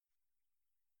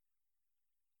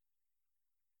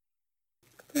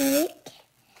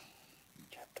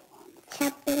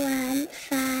Chapter 1,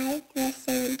 5, verse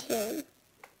 17.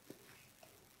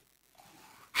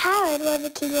 Herod was the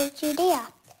king of Judea.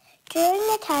 During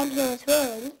the time he was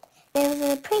ruling, there was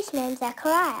a priest named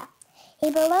Zachariah.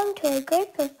 He belonged to a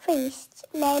group of priests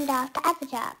named after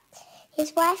Abijah.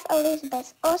 His wife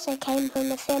Elizabeth also came from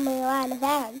the family line of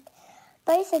Aaron.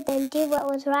 Both of them did what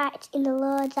was right in the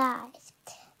Lord's eyes.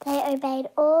 They obeyed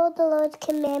all the Lord's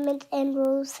commandments and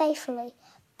rules faithfully,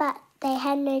 but they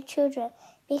had no children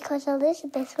because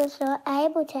Elizabeth was not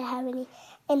able to have any,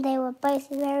 and they were both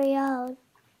very old.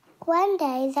 One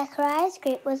day, Zachariah's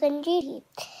group was on duty.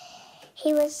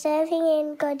 He was serving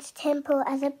in God's temple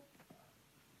as a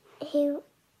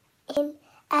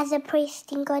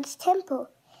priest in God's temple.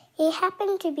 He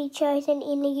happened to be chosen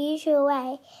in the usual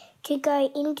way to go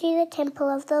into the temple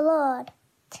of the Lord.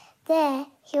 There,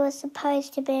 he was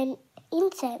supposed to burn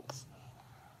incense.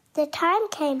 The time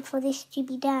came for this to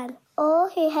be done. All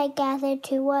who had gathered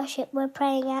to worship were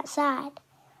praying outside.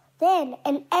 Then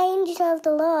an angel of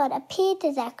the Lord appeared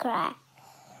to Zachariah.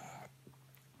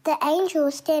 The angel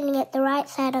was standing at the right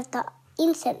side of the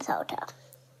incense altar.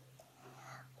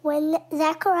 When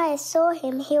Zachariah saw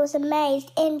him, he was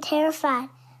amazed and terrified.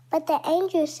 But the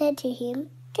angel said to him,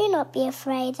 "Do not be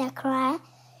afraid, Zachariah.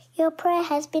 Your prayer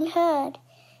has been heard.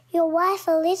 Your wife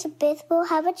Elizabeth will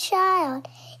have a child.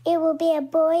 It will be a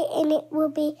boy,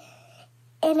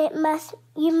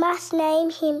 you must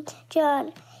name him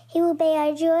John. He will be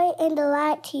a joy and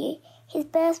delight to you. His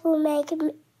birth will make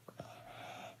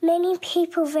many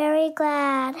people very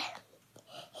glad.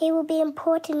 He will be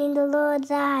important in the Lord's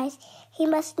eyes. He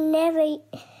must never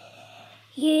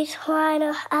use wine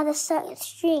or other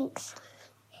such drinks.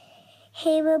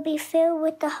 He will be filled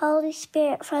with the Holy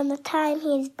Spirit from the time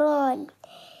he is born.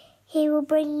 He will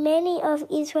bring many of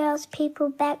Israel's people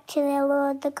back to their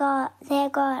Lord, their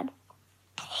God.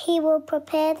 He will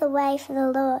prepare the way for the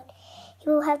Lord. He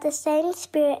will have the same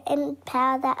spirit and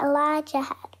power that Elijah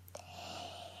had.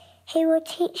 He will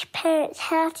teach parents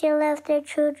how to love their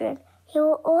children. He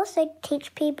will also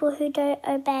teach people who don't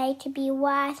obey to be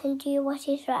wise and do what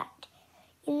is right.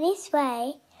 In this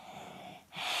way,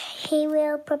 he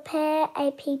will prepare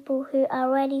a people who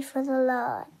are ready for the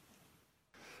Lord."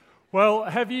 Well,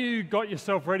 have you got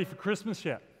yourself ready for Christmas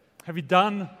yet? Have you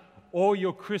done all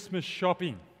your Christmas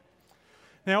shopping?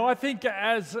 Now, I think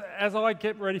as I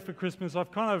get ready for Christmas,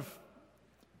 I've kind of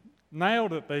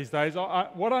nailed it these days.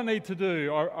 What I need to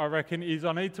do, I reckon, is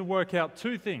I need to work out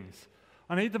two things.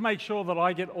 I need to make sure that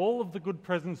I get all of the good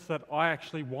presents that I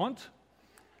actually want.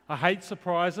 I hate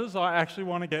surprises. I actually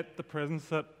want to get the presents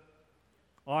that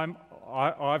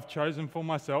I've chosen for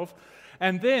myself.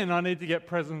 And then I need to get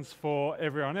presents for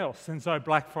everyone else. And so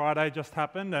Black Friday just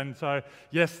happened, and so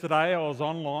yesterday I was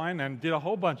online and did a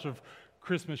whole bunch of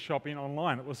Christmas shopping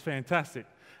online. It was fantastic,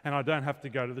 and I don't have to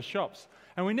go to the shops.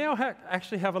 And we now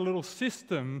actually have a little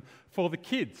system for the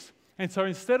kids. And so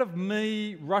instead of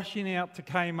me rushing out to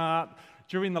Kmart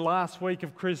during the last week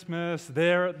of Christmas,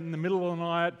 there in the middle of the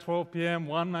night, 12 p.m.,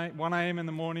 1 a.m. in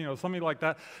the morning or something like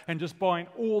that, and just buying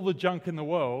all the junk in the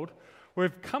world,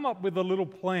 we've come up with a little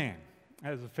plan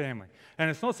as a family.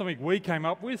 And it's not something we came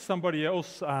up with, somebody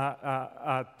else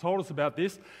told us about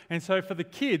this. And so for the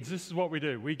kids, this is what we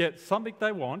do. We get something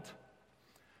they want,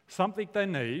 something they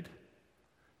need,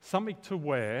 something to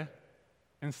wear,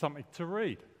 and something to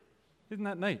read. Isn't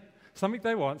that neat? Something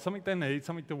they want, something they need,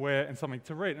 something to wear, and something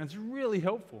to read. And it's really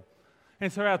helpful.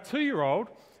 And so our 2-year-old,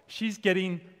 she's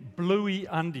getting bluey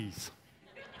undies.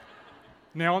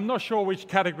 Now, I'm not sure which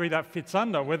category that fits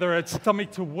under, whether it's something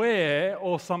to wear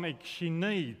or something she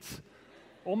needs,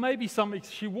 or maybe something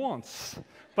she wants.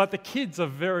 But the kids are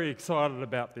very excited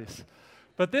about this.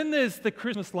 But then there's the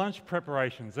Christmas lunch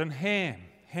preparations, and ham.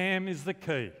 Ham is the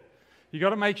key. You've got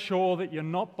to make sure that you're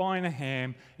not buying a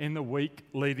ham in the week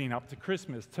leading up to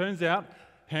Christmas. Turns out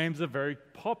hams are very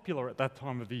popular at that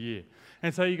time of the year.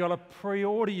 And so you've got to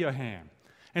pre-order your ham.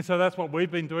 And so that's what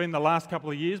we've been doing the last couple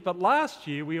of years. But last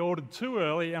year we ordered too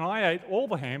early and I ate all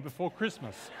the ham before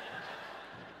Christmas,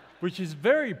 which is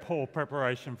very poor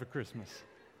preparation for Christmas.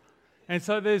 And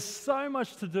so there's so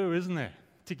much to do, isn't there,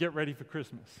 to get ready for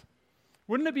Christmas?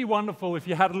 Wouldn't it be wonderful if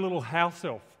you had a little house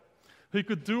elf who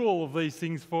could do all of these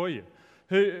things for you?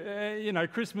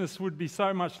 Christmas would be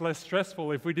so much less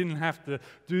stressful if we didn't have to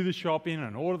do the shopping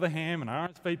and order the ham and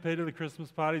RSVP to the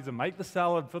Christmas parties and make the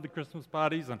salad for the Christmas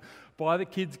parties and buy the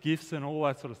kids gifts and all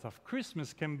that sort of stuff.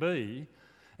 Christmas can be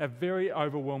a very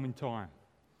overwhelming time.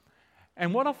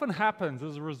 And what often happens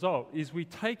as a result is we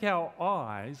take our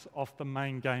eyes off the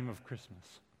main game of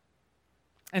Christmas.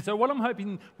 And so what I'm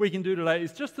hoping we can do today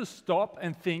is just to stop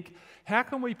and think, how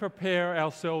can we prepare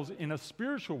ourselves in a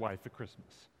spiritual way for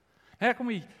Christmas? How can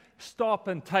we stop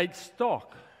and take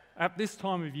stock at this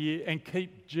time of year and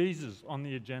keep Jesus on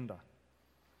the agenda.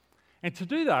 And to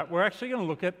do that, we're actually going to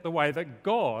look at the way that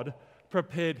God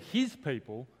prepared his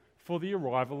people for the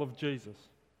arrival of Jesus.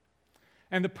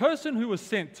 And the person who was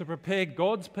sent to prepare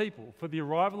God's people for the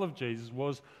arrival of Jesus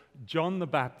was John the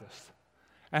Baptist.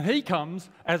 And he comes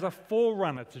as a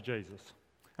forerunner to Jesus.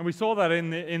 And we saw that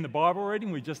in the Bible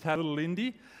reading. We just had little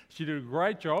Lindy. She did a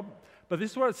great job. But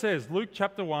this is what it says, Luke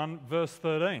chapter 1, verse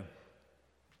 13.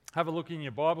 Have a look in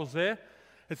your Bibles there.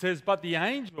 It says, "But the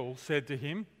angel said to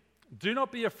him, 'Do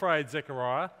not be afraid,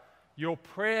 Zechariah. Your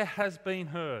prayer has been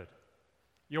heard.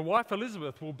 Your wife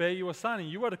Elizabeth will bear you a son, and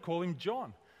you are to call him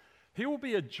John. He will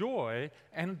be a joy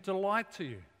and a delight to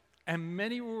you, and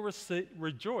many will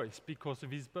rejoice because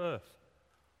of his birth.'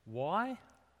 Why?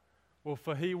 Well,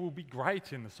 for he will be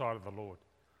great in the sight of the Lord.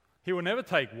 He will never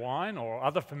take wine or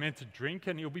other fermented drink,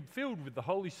 and he'll be filled with the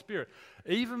Holy Spirit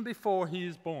even before he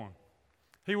is born.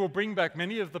 He will bring back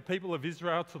many of the people of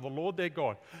Israel to the Lord their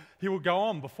God. He will go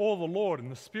on before the Lord in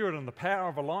the spirit and the power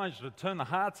of Elijah to turn the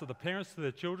hearts of the parents to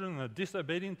their children and the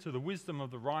disobedient to the wisdom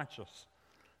of the righteous,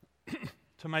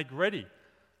 to make ready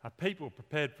a people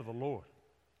prepared for the Lord."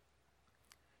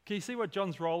 Can you see what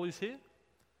John's role is here?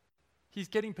 He's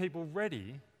getting people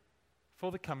ready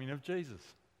for the coming of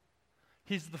Jesus.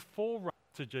 He's the forerunner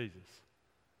to Jesus.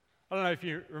 I don't know if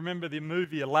you remember the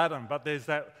movie Aladdin, but there's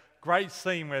that great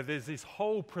scene where there's this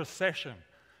whole procession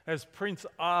as Prince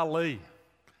Ali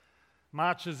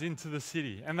marches into the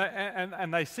city.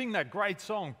 And they sing that great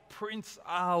song, Prince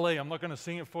Ali. I'm not going to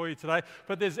sing it for you today,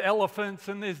 but there's elephants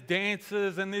and there's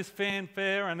dancers and there's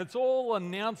fanfare, and it's all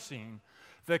announcing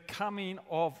the coming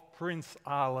of Prince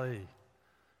Ali.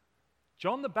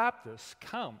 John the Baptist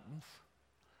comes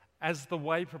as the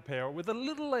way preparer with a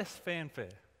little less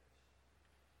fanfare.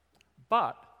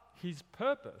 But his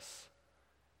purpose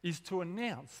is to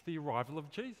announce the arrival of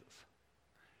Jesus.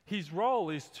 His role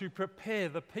is to prepare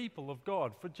the people of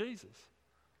God for Jesus.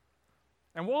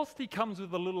 And whilst he comes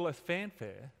with a little less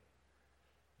fanfare,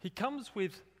 he comes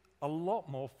with a lot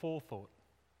more forethought.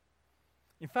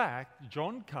 In fact,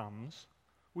 John comes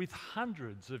with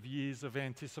hundreds of years of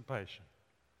anticipation.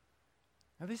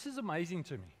 Now, this is amazing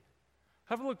to me.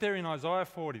 Have a look there in Isaiah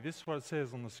 40. This is what it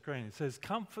says on the screen. It says,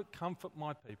 "Comfort, comfort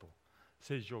my people,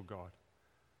 says your God.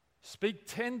 Speak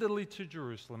tenderly to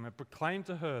Jerusalem and proclaim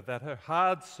to her that her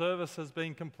hard service has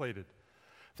been completed,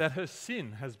 that her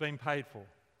sin has been paid for,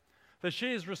 that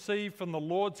she has received from the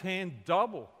Lord's hand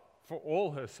double for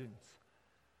all her sins.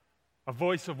 A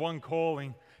voice of one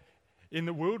calling in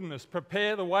the wilderness,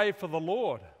 prepare the way for the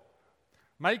Lord.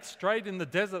 Make straight in the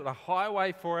desert a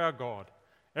highway for our God.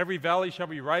 Every valley shall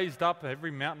be raised up,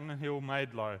 every mountain and hill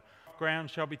made low. Ground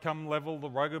shall become level, the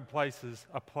rugged places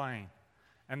a plain.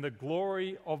 And the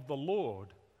glory of the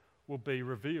Lord will be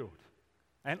revealed.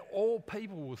 And all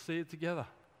people will see it together,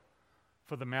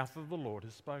 for the mouth of the Lord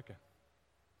has spoken."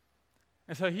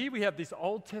 And so here we have this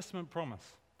Old Testament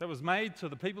promise that was made to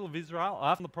the people of Israel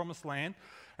after the promised land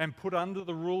and put under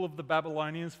the rule of the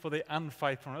Babylonians for their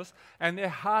unfaithfulness and their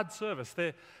hard service.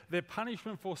 Their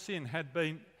punishment for sin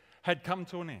had come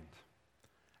to an end.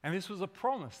 And this was a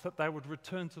promise that they would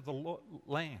return to the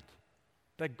land,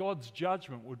 that God's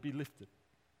judgment would be lifted.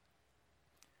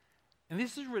 And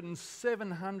this is written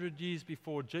 700 years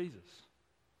before Jesus.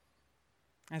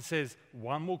 And it says,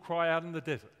 "One will cry out in the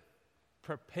desert,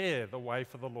 prepare the way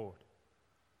for the Lord."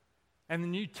 And the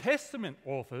New Testament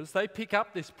authors, they pick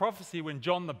up this prophecy when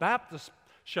John the Baptist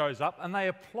shows up and they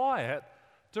apply it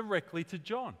directly to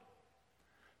John.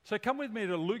 So come with me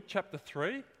to Luke chapter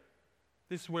 3.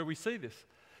 This is where we see this.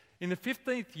 "In the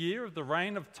 15th year of the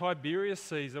reign of Tiberius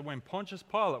Caesar, when Pontius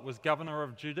Pilate was governor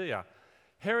of Judea,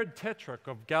 Herod Tetrarch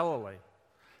of Galilee,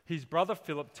 his brother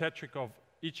Philip Tetrarch of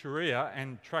Iturea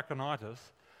and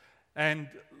Trachonitis, and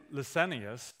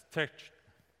Lysanias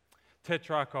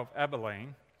Tetrarch of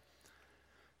Abilene,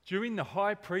 during the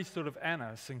high priesthood of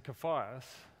Annas and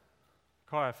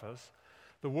Caiaphas,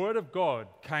 the word of God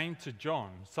came to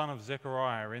John, son of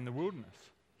Zechariah, in the wilderness.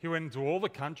 He went into all the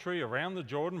country around the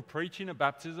Jordan, preaching a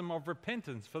baptism of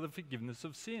repentance for the forgiveness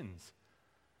of sins,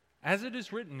 as it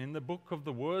is written in the book of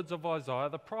the words of Isaiah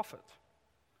the prophet.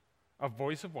 A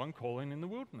voice of one calling in the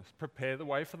wilderness, prepare the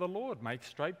way for the Lord, make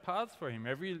straight paths for him.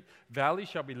 Every valley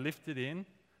shall be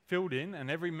filled in,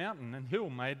 and every mountain and hill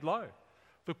made low.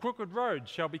 The crooked road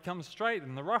shall become straight,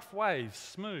 and the rough ways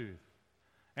smooth,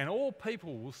 and all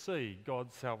people will see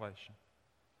God's salvation."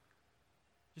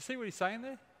 You see what he's saying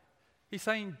there? He's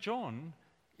saying John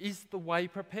is the way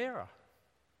preparer.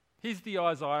 He's the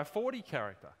Isaiah 40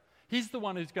 character. He's the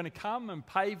one who's going to come and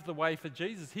pave the way for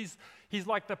Jesus. He's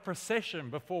like the procession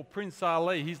before Prince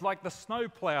Ali. He's like the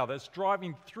snowplow that's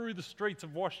driving through the streets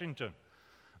of Washington,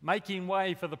 making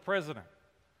way for the president.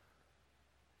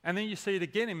 And then you see it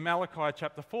again in Malachi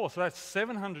chapter 4. So that's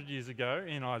 700 years ago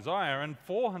in Isaiah and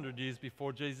 400 years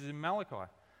before Jesus in Malachi.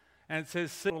 And it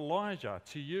says, "See Elijah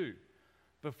to you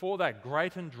before that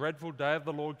great and dreadful day of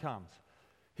the Lord comes.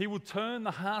 He will turn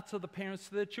the hearts of the parents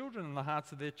to their children and the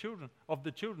hearts of the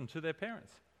children to their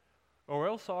parents. Or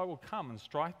else I will come and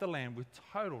strike the land with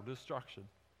total destruction."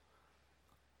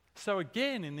 So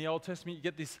again, in the Old Testament, you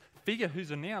get this figure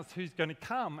who's announced who's going to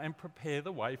come and prepare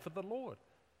the way for the Lord.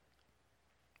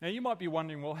 Now, you might be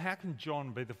wondering, well, how can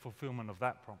John be the fulfillment of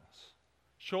that promise?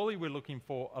 Surely we're looking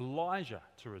for Elijah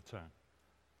to return.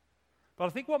 But I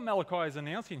think what Malachi is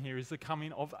announcing here is the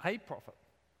coming of a prophet.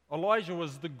 Elijah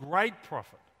was the great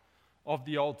prophet of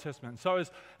the Old Testament. So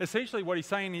essentially what he's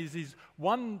saying is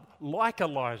one like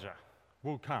Elijah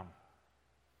will come.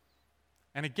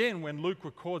 And again, when Luke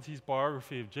records his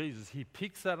biography of Jesus, he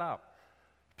picks that up,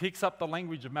 picks up the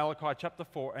language of Malachi chapter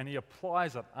 4, and he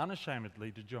applies it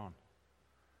unashamedly to John.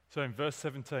 So in verse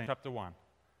 17, chapter 1,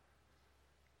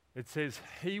 it says,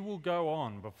 "He will go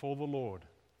on before the Lord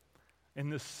in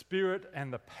the spirit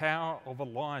and the power of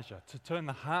Elijah, to turn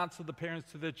the hearts of the parents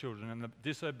to their children and the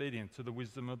disobedient to the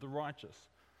wisdom of the righteous,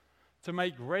 to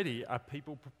make ready a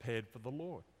people prepared for the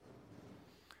Lord."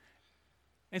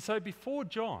 And so before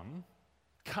John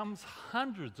comes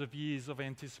hundreds of years of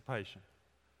anticipation.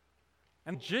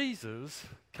 And Jesus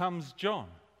comes John,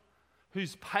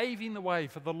 who's paving the way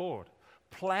for the Lord,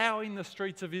 ploughing the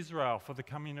streets of Israel for the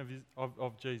coming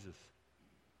of Jesus.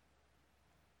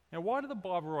 Now, why do the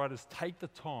Bible writers take the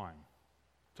time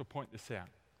to point this out?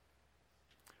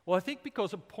 Well, I think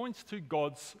because it points to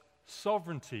God's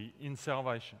sovereignty in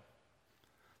salvation.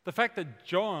 The fact that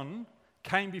John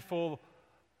came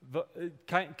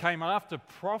after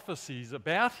prophecies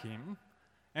about him,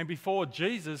 and before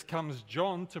Jesus comes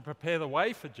John to prepare the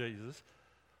way for Jesus,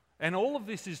 and all of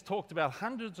this is talked about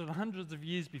hundreds and hundreds of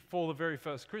years before the very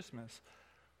first Christmas.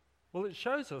 Well, it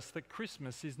shows us that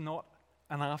Christmas is not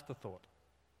an afterthought.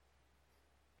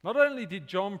 Not only did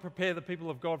John prepare the people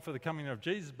of God for the coming of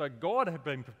Jesus, but God had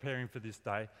been preparing for this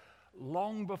day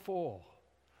long before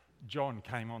John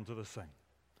came onto the scene.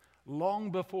 Long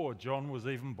before John was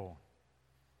even born.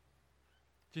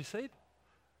 Do you see it?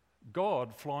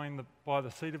 God flying by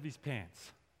the seat of his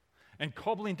pants and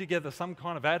cobbling together some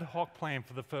kind of ad hoc plan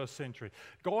for the first century.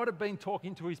 God had been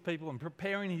talking to his people and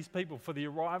preparing his people for the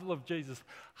arrival of Jesus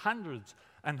hundreds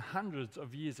and hundreds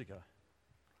of years ago.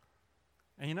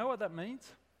 And you know what that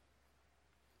means?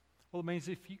 Well, it means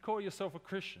if you call yourself a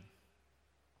Christian,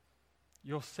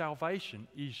 your salvation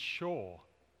is sure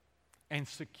and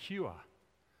secure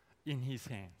in his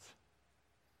hands.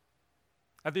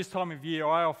 At this time of year,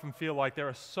 I often feel like there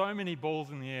are so many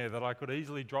balls in the air that I could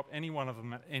easily drop any one of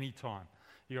them at any time.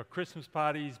 You've got Christmas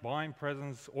parties, buying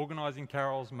presents, organising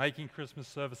carols, making Christmas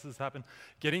services happen,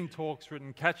 getting talks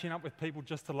written, catching up with people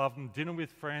just to love them, dinner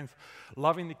with friends,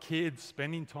 loving the kids,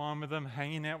 spending time with them,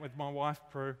 hanging out with my wife,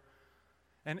 Prue.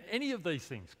 And any of these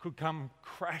things could come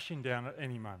crashing down at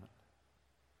any moment.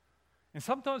 And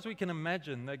sometimes we can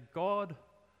imagine that God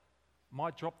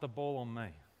might drop the ball on me.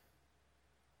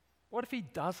 What if he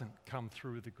doesn't come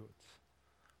through with the goods?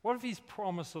 What if his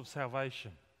promise of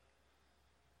salvation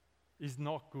is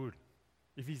not good,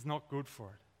 if he's not good for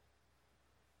it?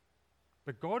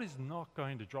 But God is not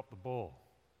going to drop the ball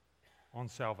on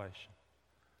salvation.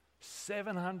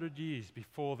 700 years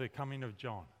before the coming of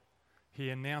John, he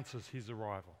announces his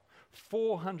arrival.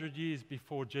 400 years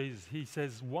before Jesus, he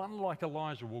says one like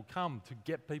Elijah will come to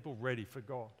get people ready for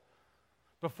God.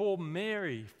 Before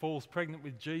Mary falls pregnant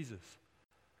with Jesus,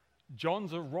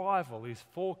 John's arrival is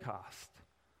forecast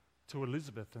to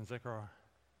Elizabeth and Zechariah.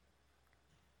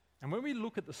 And when we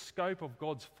look at the scope of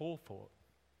God's forethought,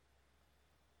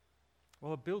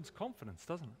 well, it builds confidence,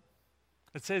 doesn't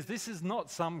it? It says this is not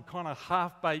some kind of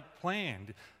half-baked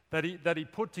plan that he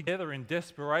put together in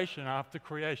desperation after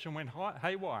creation went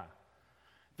haywire.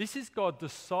 This is God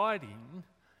deciding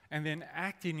and then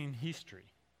acting in history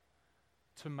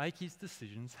to make his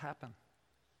decisions happen.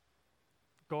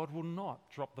 God will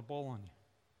not drop the ball on you.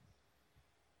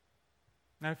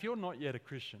 Now, if you're not yet a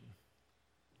Christian,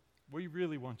 we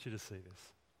really want you to see this.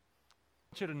 I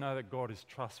want you to know that God is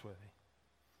trustworthy,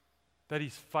 that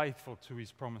he's faithful to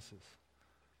his promises,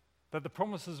 that the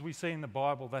promises we see in the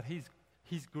Bible, that he's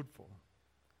good for them.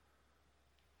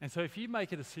 And so if you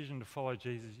make a decision to follow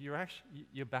Jesus,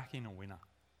 you're backing a winner.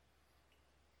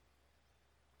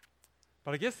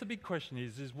 But I guess the big question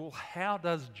is well, how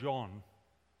does John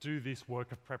do this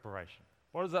work of preparation?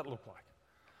 What does that look like?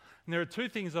 And there are two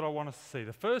things that I want us to see.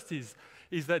 The first is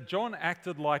that John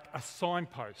acted like a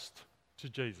signpost to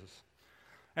Jesus.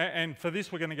 And for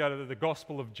this, we're going to go to the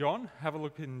Gospel of John. Have a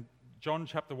look in John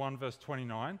chapter 1, verse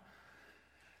 29.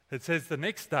 It says, the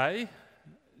next day,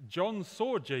 John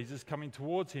saw Jesus coming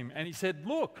towards him, and he said,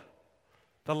 "Look,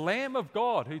 the Lamb of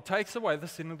God who takes away the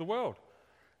sin of the world.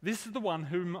 This is the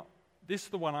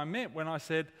one I meant when I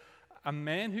said, a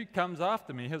man who comes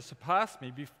after me has surpassed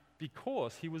me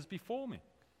because he was before me.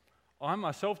 I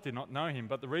myself did not know him,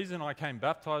 but the reason I came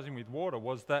baptizing with water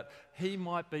was that he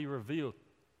might be revealed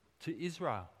to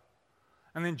Israel."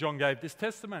 And then John gave this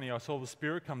testimony, "I saw the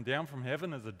Spirit come down from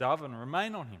heaven as a dove and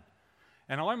remain on him.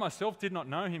 And I myself did not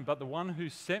know him, but the one who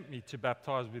sent me to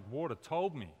baptize with water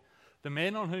told me, the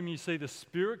man on whom you see the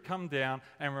Spirit come down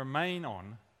and remain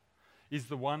on is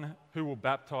the one who will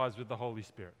baptize with the Holy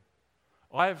Spirit.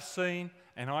 I have seen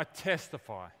and I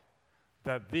testify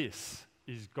that this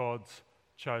is God's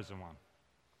chosen one."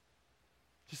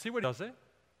 Do you see what he does there?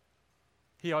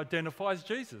 He identifies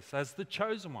Jesus as the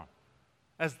chosen one,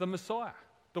 as the Messiah,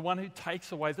 the one who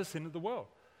takes away the sin of the world.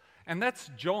 And that's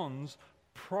John's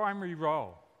primary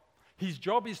role. His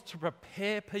job is to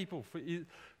prepare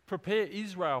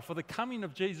Israel for the coming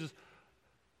of Jesus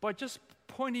by just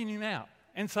pointing him out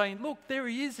and saying, "Look, there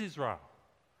he is, Israel.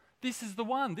 This is the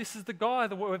one. This is the guy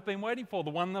that we've been waiting for, the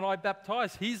one that I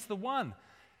baptized. He's the one.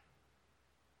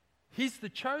 He's the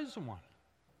chosen one."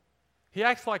 He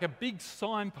acts like a big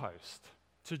signpost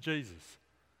to Jesus.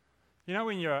 You know,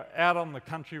 when you're out on the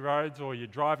country roads or you're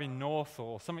driving north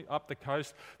or something up the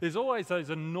coast, there's always those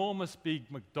enormous big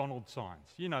McDonald's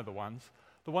signs. You know the ones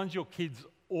your kids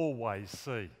always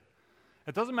see.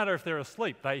 It doesn't matter if they're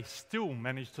asleep, they still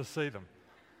manage to see them.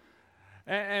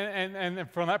 And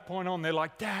from that point on, they're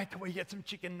like, "Dad, can we get some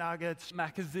chicken nuggets?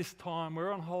 Macca's this time.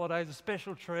 We're on holidays, a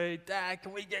special treat. Dad,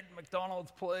 can we get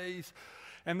McDonald's, please?"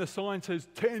 And the sign says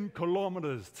 10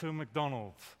 kilometres to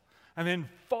McDonald's. And then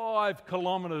 5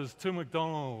 kilometres to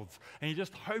McDonald's. And you're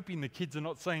just hoping the kids are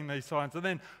not seeing these signs. And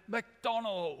then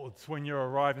McDonald's when you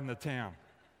arrive in the town.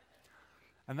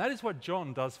 And that is what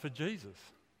John does for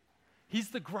Jesus.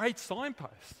 He's the great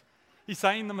signpost. He's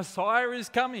saying the Messiah is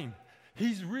coming.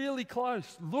 He's really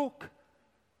close. Look,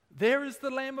 there is the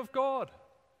Lamb of God,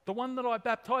 the one that I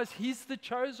baptized. He's the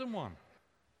chosen one.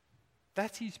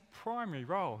 That's his primary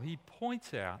role. He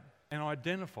points out and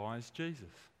identifies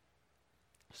Jesus,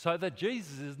 so that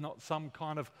Jesus is not some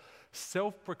kind of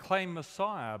self-proclaimed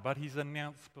Messiah, but he's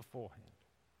announced beforehand.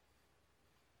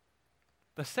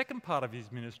 The second part of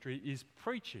his ministry is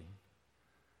preaching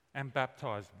and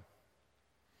baptizing.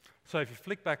 So if you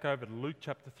flick back over to Luke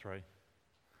chapter 3, it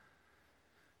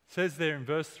says there in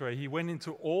verse 3, he went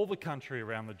into all the country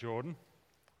around the Jordan,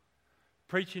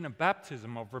 preaching a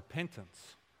baptism of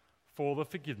repentance for the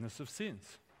forgiveness of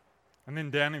sins. And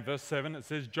then down in verse 7, it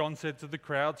says, John said to the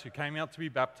crowds who came out to be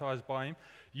baptized by him,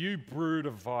 "You brood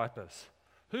of vipers,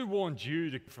 who warned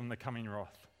you from the coming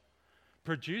wrath?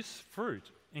 Produce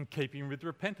fruit in keeping with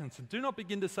repentance, and do not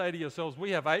begin to say to yourselves,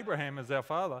 'We have Abraham as our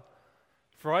father.'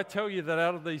 For I tell you that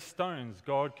out of these stones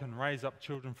God can raise up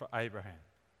children for Abraham."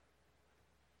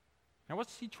 Now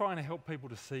what's he trying to help people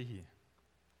to see here?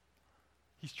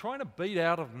 He's trying to beat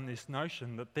out of them this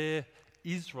notion that they're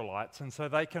Israelites and so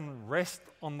they can rest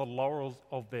on the laurels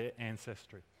of their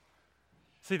ancestry.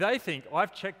 See, they think,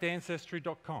 "I've checked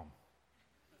Ancestry.com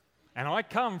and I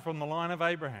come from the line of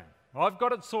Abraham. I've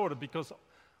got it sorted because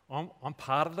I'm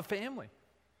part of the family."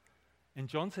 And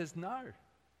John says, no,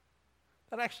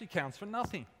 that actually counts for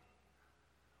nothing.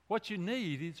 What you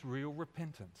need is real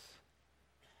repentance.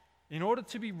 In order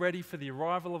to be ready for the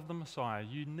arrival of the Messiah,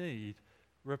 you need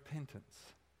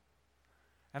repentance.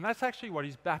 And that's actually what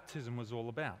his baptism was all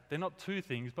about. They're not two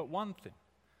things, but one thing.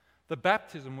 The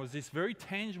baptism was this very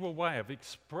tangible way of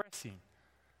expressing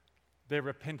their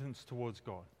repentance towards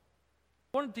God.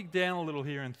 I want to dig down a little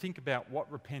here and think about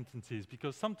what repentance is,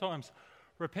 because sometimes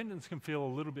repentance can feel a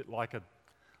little bit like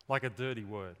a dirty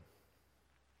word.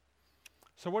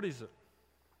 So what is it?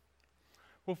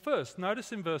 Well, first,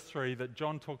 notice in verse 3 that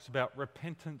John talks about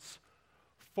repentance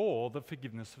for the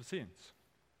forgiveness of sins.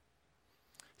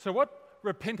 So what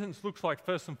repentance looks like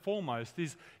first and foremost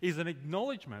is an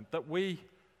acknowledgement that we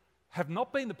have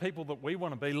not been the people that we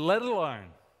want to be, let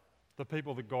alone the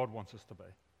people that God wants us to be.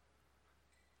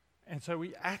 And so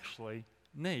we actually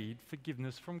need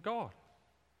forgiveness from God.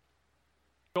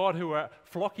 God who are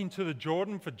flocking to the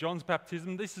Jordan for John's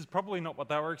baptism, this is probably not what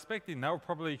they were expecting. They were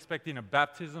probably expecting a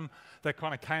baptism that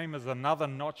kind of came as another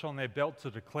notch on their belt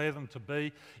to declare them to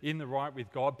be in the right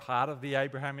with God, part of the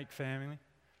Abrahamic family.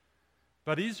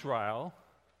 But Israel,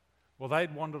 well,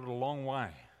 they'd wandered a long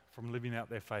way from living out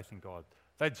their faith in God.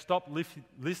 They'd stopped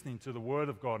listening to the word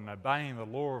of God and obeying the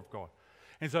law of God.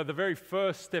 And so the very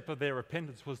first step of their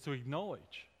repentance was to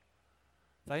acknowledge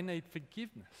they need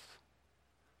forgiveness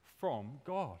from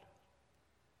God.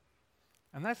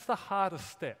 And that's the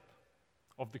hardest step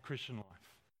of the Christian life.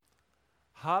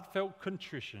 Heartfelt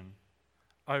contrition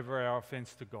over our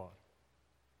offense to God.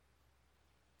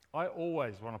 I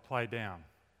always want to play down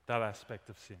that aspect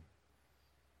of sin.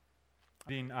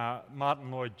 In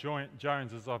Martin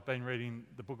Lloyd-Jones, as I've been reading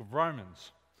the book of Romans,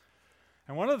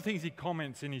 and one of the things he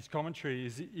comments in his commentary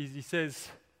is he says,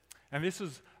 and this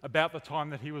was about the time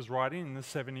that he was writing in the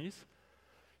 70s,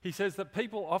 he says that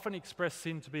people often express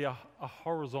sin to be a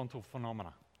horizontal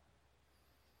phenomena,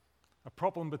 a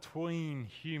problem between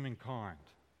humankind.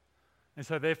 And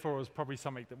so therefore it was probably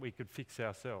something that we could fix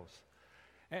ourselves.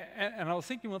 And I was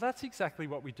thinking, well, that's exactly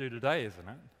what we do today, isn't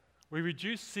it? We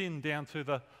reduce sin down to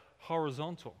the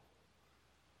horizontal.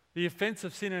 The offense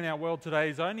of sin in our world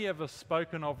today is only ever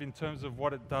spoken of in terms of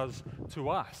what it does to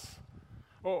us,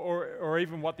 or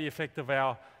even what the effect of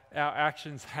our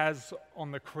actions has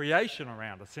on the creation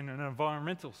around us in an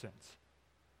environmental sense.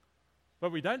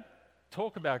 But we don't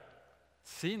talk about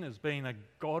sin as being a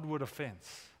Godward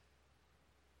offense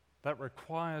that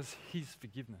requires His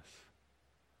forgiveness.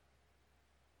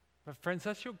 But friends,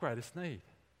 that's your greatest need.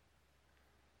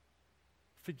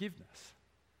 Forgiveness.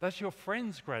 That's your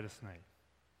friend's greatest need.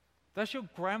 That's your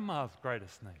grandma's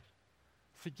greatest need.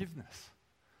 Forgiveness.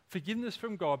 Forgiveness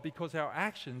from God, because our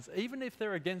actions, even if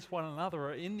they're against one another,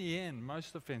 are in the end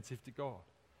most offensive to God.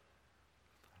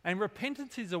 And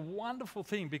repentance is a wonderful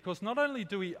thing, because not only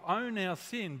do we own our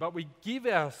sin, but we give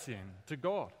our sin to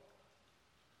God.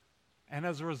 And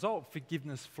as a result,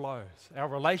 forgiveness flows. Our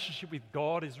relationship with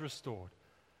God is restored.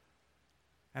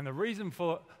 And the reason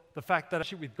for the fact that our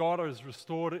relationship with God is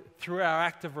restored through our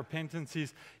act of repentance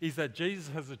is that Jesus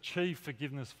has achieved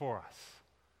forgiveness for us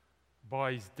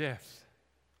by His death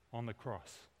on the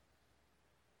cross.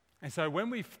 And so when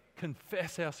we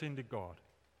confess our sin to God,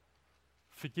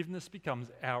 forgiveness becomes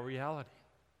our reality.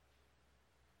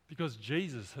 Because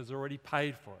Jesus has already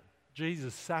paid for it.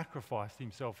 Jesus sacrificed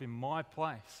Himself in my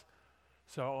place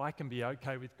so I can be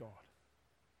okay with God.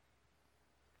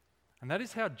 And that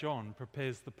is how John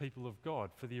prepares the people of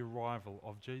God for the arrival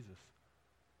of Jesus.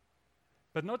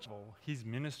 But not just His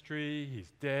ministry, His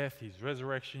death, His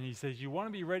resurrection. He says, you want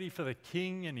to be ready for the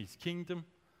King and His kingdom?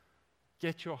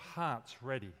 Get your hearts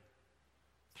ready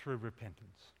through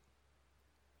repentance.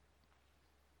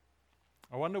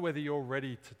 I wonder whether you're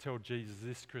ready to tell Jesus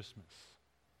this Christmas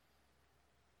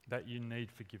that you need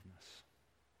forgiveness.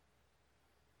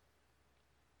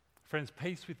 Friends,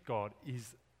 peace with God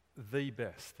is the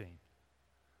best thing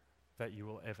that you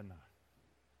will ever know.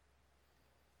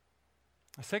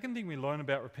 The second thing we learn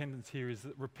about repentance here is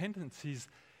that repentance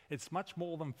it's much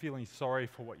more than feeling sorry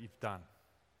for what you've done.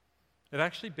 It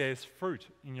actually bears fruit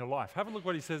in your life. Have a look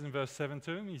what he says in verse 7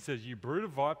 to him. He says, you brood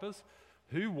of vipers,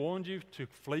 who warned you to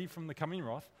flee from the coming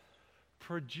wrath?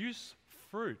 Produce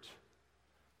fruit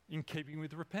in keeping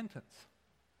with repentance.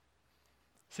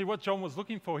 See, what John was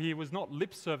looking for here was not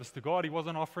lip service to God. He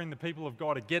wasn't offering the people of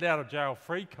God a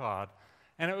get-out-of-jail-free card.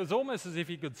 And it was almost as if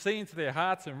he could see into their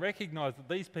hearts and recognize that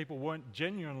these people weren't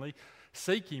genuinely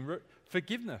seeking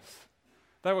forgiveness.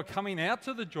 They were coming out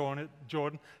to the Jordan,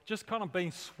 just kind of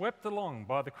being swept along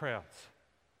by the crowds.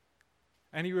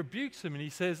 And he rebukes them and he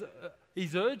says,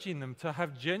 he's urging them to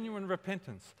have genuine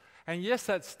repentance. And yes,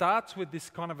 that starts with this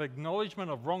kind of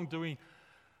acknowledgement of wrongdoing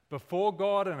before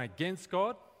God and against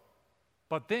God,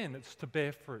 but then it's to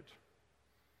bear fruit.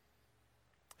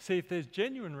 See, if there's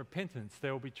genuine repentance,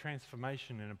 there will be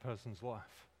transformation in a person's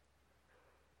life.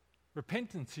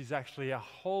 Repentance is actually a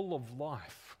whole of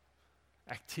life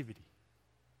activity.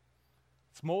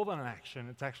 It's more than an action,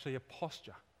 it's actually a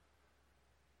posture.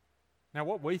 Now,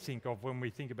 what we think of when we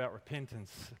think about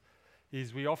repentance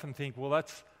is we often think, well,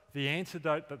 that's the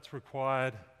antidote that's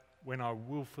required when I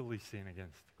willfully sin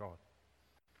against God.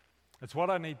 It's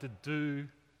what I need to do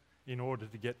in order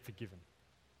to get forgiven.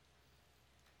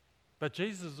 But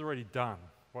Jesus has already done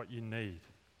what you need,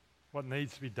 what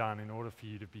needs to be done in order for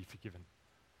you to be forgiven.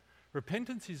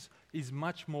 Repentance is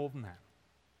much more than that.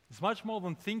 It's much more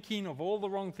than thinking of all the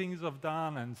wrong things I've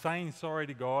done and saying sorry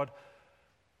to God.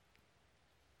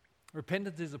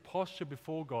 Repentance is a posture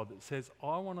before God that says,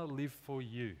 I want to live for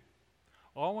you.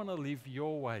 I want to live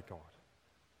your way, God.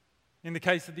 In the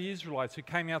case of the Israelites who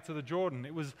came out to the Jordan,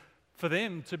 it was for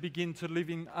them to begin to live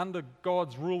under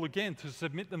God's rule again, to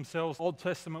submit themselves to the Old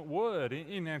Testament word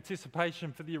in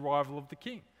anticipation for the arrival of the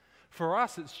King. For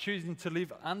us, it's choosing to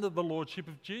live under the lordship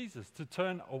of Jesus, to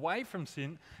turn away from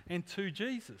sin and to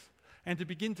Jesus. and to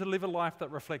begin to live a life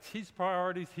that reflects His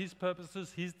priorities, His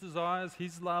purposes, His desires,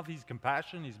 His love, His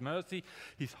compassion, His mercy,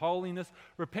 His holiness.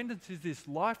 Repentance is this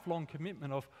lifelong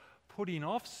commitment of putting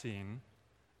off sin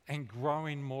and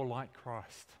growing more like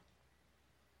Christ.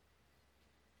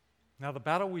 Now, the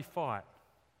battle we fight,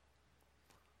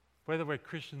 whether we're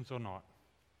Christians or not,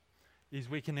 is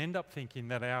we can end up thinking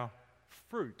that our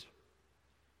fruit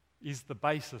is the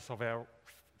basis of our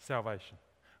salvation.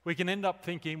 We can end up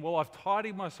thinking, well, I've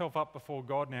tidied myself up before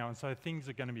God now, and so things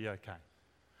are going to be okay.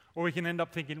 Or we can end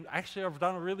up thinking, actually, I've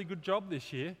done a really good job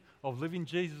this year of living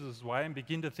Jesus' way, and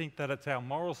begin to think that it's our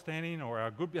moral standing or our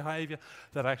good behavior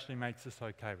that actually makes us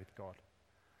okay with God.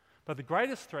 But the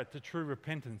greatest threat to true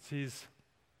repentance is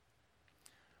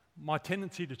my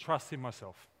tendency to trust in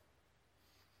myself.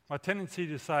 My tendency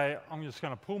to say, I'm just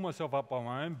going to pull myself up by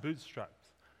my own bootstraps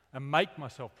and make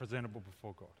myself presentable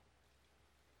before God.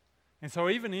 And so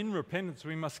even in repentance,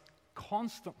 we must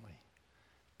constantly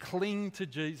cling to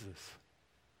Jesus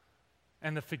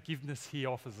and the forgiveness He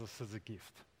offers us as a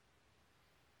gift.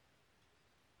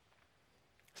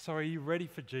 So are you ready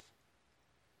for Jesus?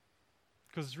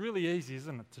 Because it's really easy,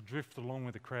 isn't it, to drift along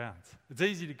with the crowds. It's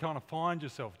easy to kind of find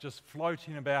yourself just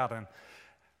floating about and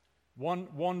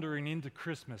wandering into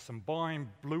Christmas and buying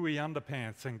bluey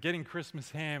underpants and getting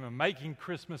Christmas ham and making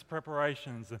Christmas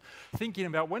preparations and thinking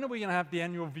about when are we going to have the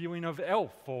annual viewing of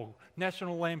Elf or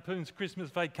National Lampoon's Christmas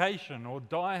Vacation or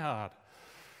Die Hard.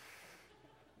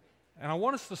 And I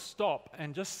want us to stop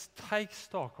and just take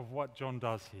stock of what John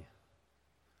does here.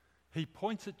 He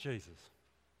points at Jesus.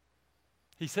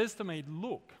 He says to me,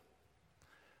 look,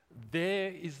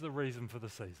 there is the reason for the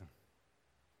season.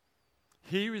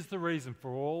 Here is the reason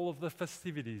for all of the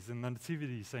festivities and the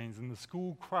nativity scenes and the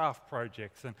school craft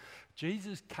projects. And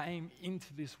Jesus came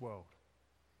into this world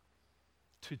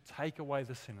to take away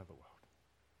the sin of the world.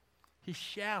 He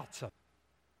shouts it.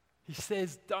 He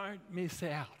says, don't miss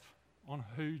out on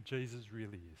who Jesus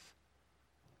really is.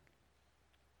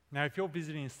 Now, if you're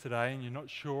visiting us today and you're not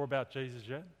sure about Jesus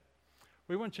yet,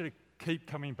 we want you to keep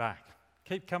coming back.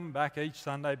 Keep coming back each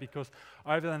Sunday, because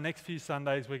over the next few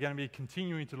Sundays we're going to be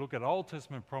continuing to look at Old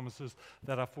Testament promises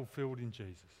that are fulfilled in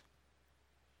Jesus.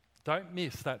 Don't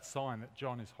miss that sign that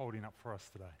John is holding up for us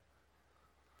today.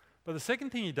 But the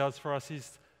second thing he does for us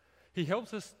is he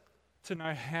helps us to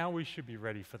know how we should be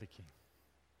ready for the King.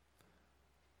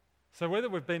 So whether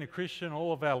we've been a Christian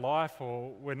all of our life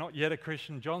or we're not yet a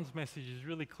Christian, John's message is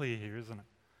really clear here, isn't it?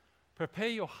 Prepare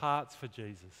your hearts for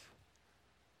Jesus.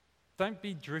 Don't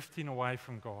be drifting away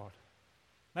from God.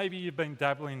 Maybe you've been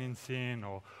dabbling in sin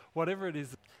or whatever it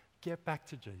is. Get back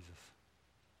to Jesus.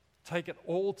 Take it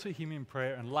all to Him in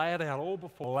prayer and lay it out all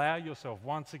before. Allow yourself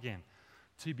once again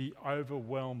to be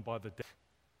overwhelmed by the death.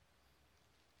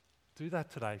 Do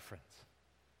that today, friends.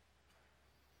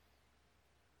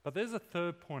 But there's a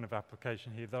third point of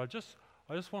application here that I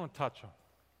just want to touch on.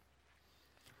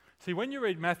 See, when you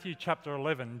read Matthew chapter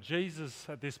 11, Jesus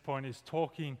at this point is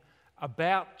talking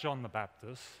about John the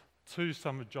Baptist to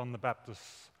some of John the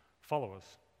Baptist's followers.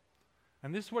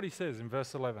 And this is what he says in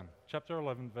verse 11, chapter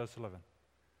 11, verse 11.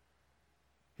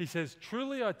 He says,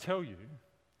 truly I tell you,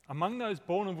 among those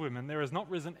born of women, there has not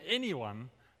risen anyone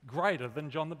greater than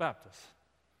John the Baptist.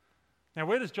 Now,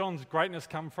 where does John's greatness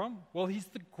come from? Well, he's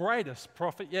the greatest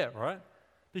prophet yet, right?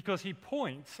 Because he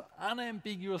points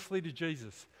unambiguously to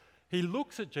Jesus. He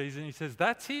looks at Jesus and he says,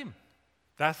 that's Him.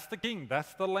 That's the King.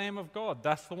 That's the Lamb of God.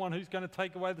 That's the one who's going to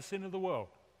take away the sin of the world.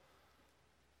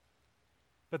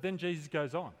 But then Jesus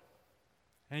goes on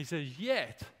and he says,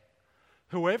 yet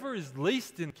whoever is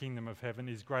least in the kingdom of heaven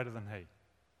is greater than he.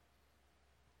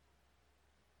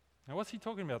 Now, what's he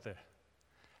talking about there?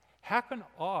 How can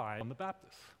I, John the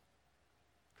Baptist?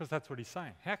 Because that's what he's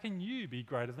saying. How can you be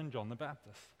greater than John the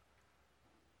Baptist?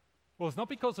 Well, it's not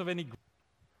because of any,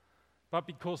 but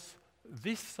because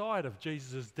this side of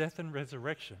Jesus' death and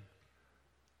resurrection,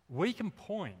 we can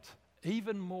point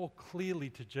even more clearly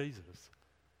to Jesus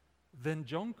than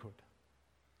John could.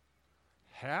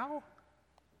 How?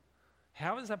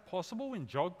 How is that possible when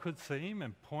John could see Him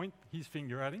and point his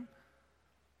finger at Him?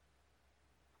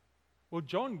 Well,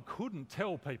 John couldn't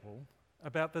tell people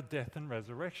about the death and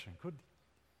resurrection, could he?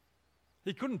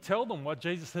 He couldn't tell them what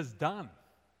Jesus has done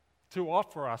to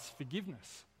offer us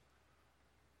forgiveness.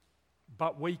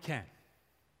 But we can.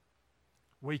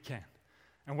 We can.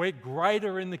 And we're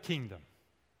greater in the kingdom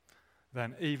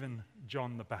than even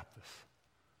John the Baptist.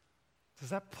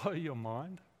 Does that blow your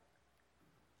mind?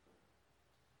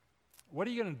 What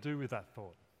are you going to do with that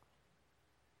thought?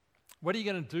 What are you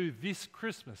going to do this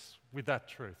Christmas with that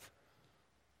truth?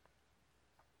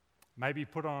 Maybe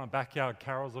put on a backyard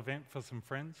carols event for some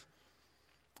friends.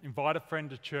 Invite a friend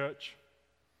to church.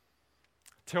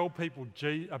 Tell people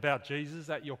about Jesus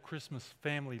at your Christmas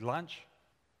family lunch.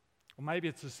 Or maybe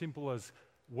it's as simple as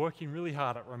working really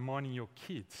hard at reminding your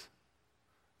kids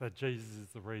that Jesus is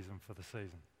the reason for the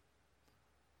season.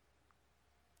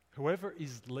 Whoever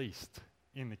is least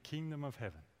in the kingdom of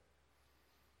heaven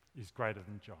is greater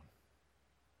than John.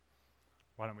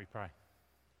 Why don't we pray?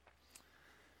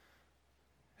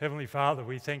 Heavenly Father,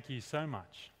 we thank you so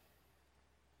much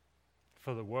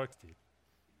for the work he did.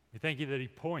 We thank you that he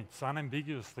points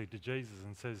unambiguously to Jesus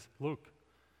and says, look,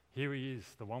 here he is,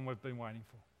 the one we've been waiting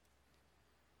for.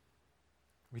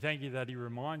 We thank you that he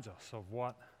reminds us of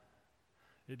what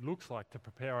it looks like to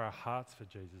prepare our hearts for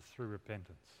Jesus through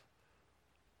repentance.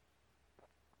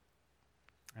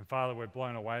 And Father, we're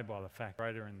blown away by the fact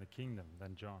greater in the kingdom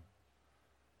than John.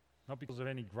 Not because of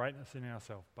any greatness in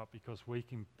ourselves, but because we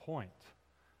can point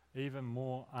even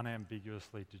more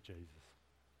unambiguously to Jesus.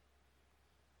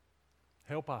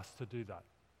 Help us to do that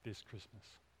this Christmas.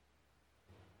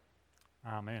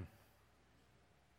 Amen.